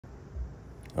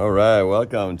All right,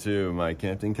 welcome to my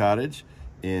Campton cottage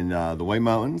in the White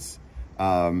Mountains.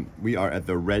 We are at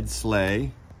the Red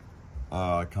Sleigh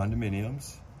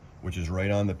condominiums, which is right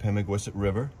on the Pemigewasset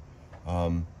River,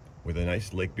 with a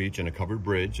nice lake beach and a covered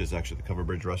bridge. It's actually the covered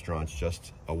bridge restaurant's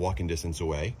just a walking distance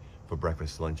away for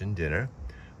breakfast, lunch, and dinner.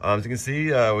 As you can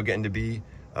see, we're getting to be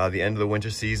the end of the winter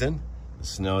season. The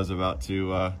snow is about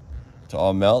to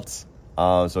all melt.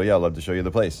 So yeah, I'd love to show you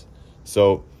the place.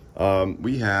 So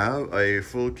we have a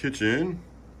full kitchen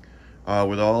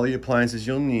with all the appliances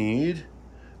you'll need.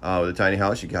 With a tiny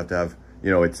house, you have to have,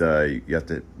 you know, you have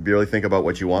to really think about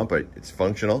what you want, but it's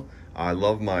functional. I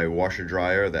love my washer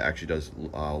dryer that actually does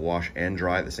wash and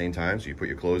dry at the same time. So you put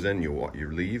your clothes in,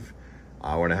 you leave,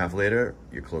 hour and a half later,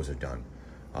 your clothes are done.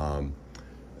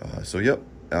 So yep,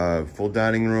 full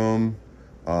dining room,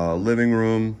 living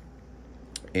room,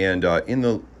 and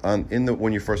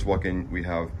when you first walk in, we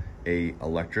have a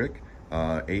electric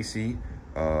AC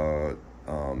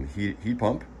heat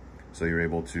pump, so you're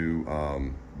able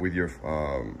to with your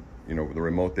you know, with the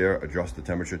remote there, adjust the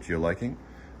temperature to your liking.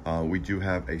 We do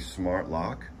have a smart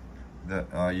lock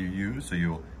that you use, so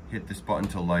you'll hit this button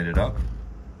to light it up,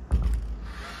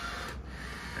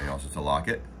 and also to lock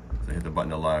it. So hit the button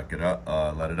to lock it up,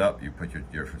 let it up. You put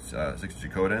your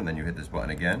 6-digit code in, then you hit this button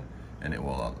again, and it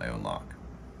will unlock.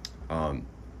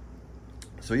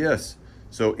 So yes,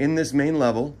 so in this main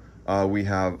level, we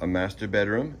have a master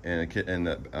bedroom and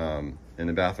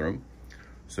a bathroom.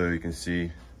 So you can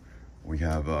see we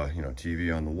have you know,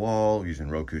 TV on the wall using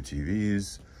Roku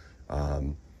TVs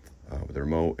with the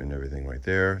remote and everything right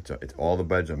there. So it's all the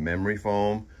beds are memory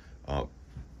foam.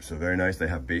 So very nice. They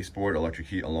have baseboard electric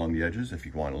heat along the edges if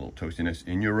you want a little toastiness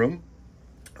in your room.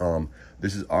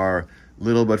 This is our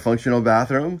little but functional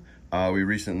bathroom. We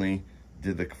recently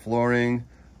did the flooring,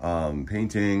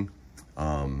 painting,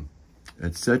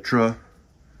 etc.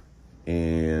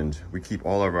 And we keep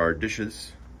all of our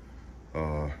dishes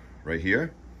right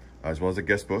here, as well as a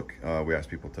guest book. We ask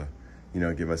people to, you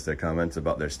know, give us their comments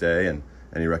about their stay and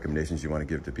any recommendations you want to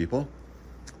give to people.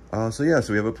 So yeah,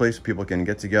 so we have a place people can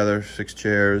get together, 6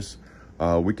 chairs.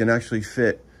 We can actually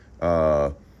fit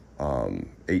 8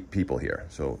 people here.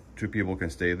 So 2 people can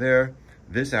stay there.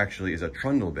 This actually is a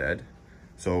trundle bed.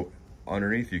 So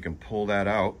underneath, you can pull that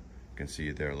out. You can see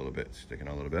it there a little bit, sticking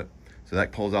out a little bit. So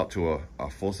that pulls out to a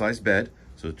full-size bed.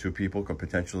 So 2 people could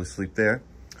potentially sleep there.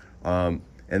 And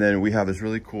then we have this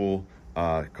really cool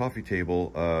coffee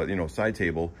table, you know, side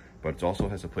table, but it also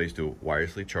has a place to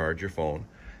wirelessly charge your phone.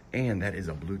 And that is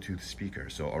a Bluetooth speaker.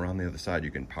 So around the other side,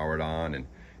 you can power it on,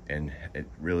 and it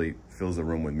really fills the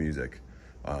room with music,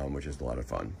 which is a lot of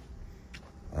fun.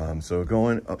 So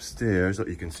going upstairs, what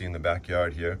you can see in the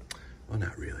backyard here, well,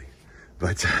 not really,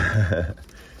 but you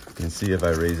can see if I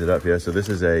raise it up here. So this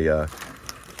is a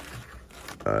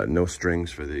no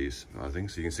strings for these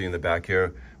things. So you can see in the back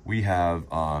here, we have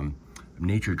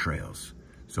nature trails.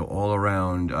 So all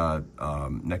around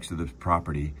next to the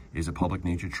property is a public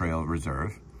nature trail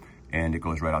reserve, and it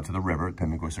goes right out to the river,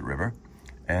 Pemigewasset River,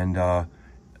 and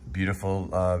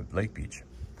beautiful lake beach.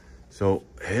 So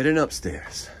heading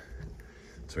upstairs.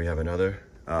 So we have another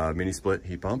mini split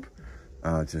heat pump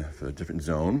for a different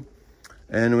zone.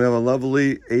 And we have a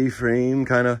lovely A-frame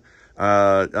kind of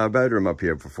bedroom up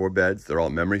here for 4 beds. They're all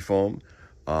memory foam.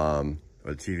 A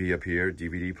TV up here,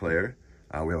 DVD player.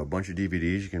 We have a bunch of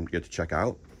DVDs you can get to check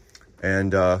out.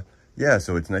 And yeah,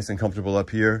 so it's nice and comfortable up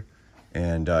here.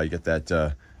 And you get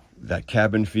that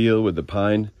cabin feel with the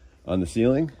pine on the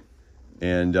ceiling.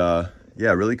 And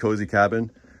yeah, really cozy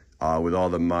cabin with all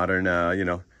the modern, you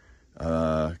know,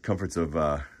 comforts of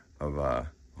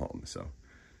home. So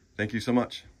thank you so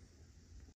much.